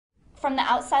from the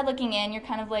outside looking in, you're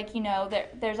kind of like,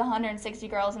 there's 160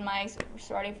 girls in my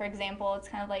sorority, for example. It's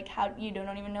kind of like how you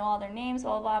don't even know all their names,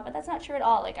 blah, blah, blah, but that's not true at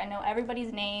all. Like, I know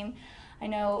everybody's name. I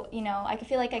know, I could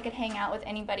feel like I could hang out with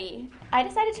anybody. I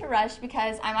decided to rush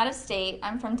because I'm out of state.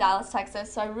 I'm from Dallas,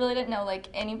 Texas, so I really didn't know, like,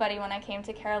 anybody when I came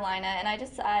to Carolina, and I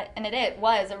just and it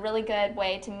was a really good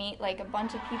way to meet, like, a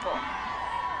bunch of people.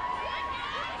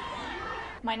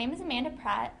 My name is Amanda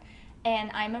Pratt,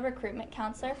 and I'm a recruitment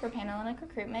counselor for Panhellenic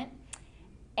Recruitment.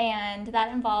 And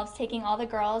that involves taking all the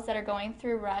girls that are going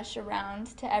through Rush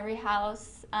around to every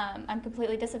house. I'm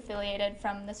completely disaffiliated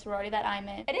from the sorority that I'm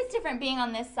in. It is different being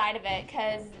on this side of it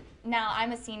because now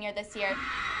I'm a senior this year.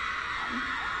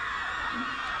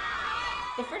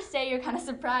 The first day you're kind of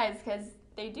surprised because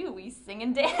we sing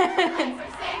and dance.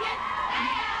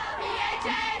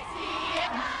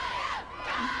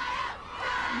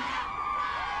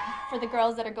 For the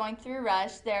girls that are going through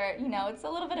Rush, it's a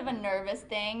little bit of a nervous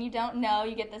thing. You don't know.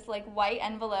 You get this like white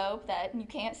envelope that you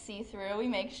can't see through. We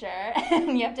make sure,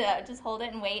 and you have to just hold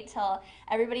it and wait till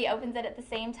everybody opens it at the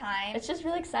same time. It's just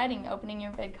really exciting opening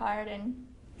your bid card and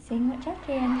seeing what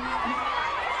chapter you're in.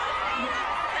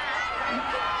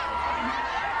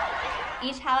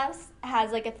 Each house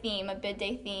has like a theme, a bid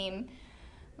day theme.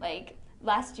 Like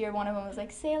last year, one of them was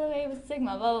like sail away with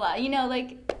Sigma, blah blah blah.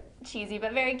 Like cheesy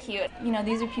but very cute.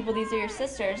 These are people, these are your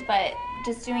sisters, but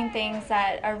just doing things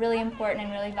that are really important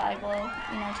and really valuable,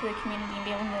 to the community and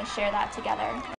be able to share that together.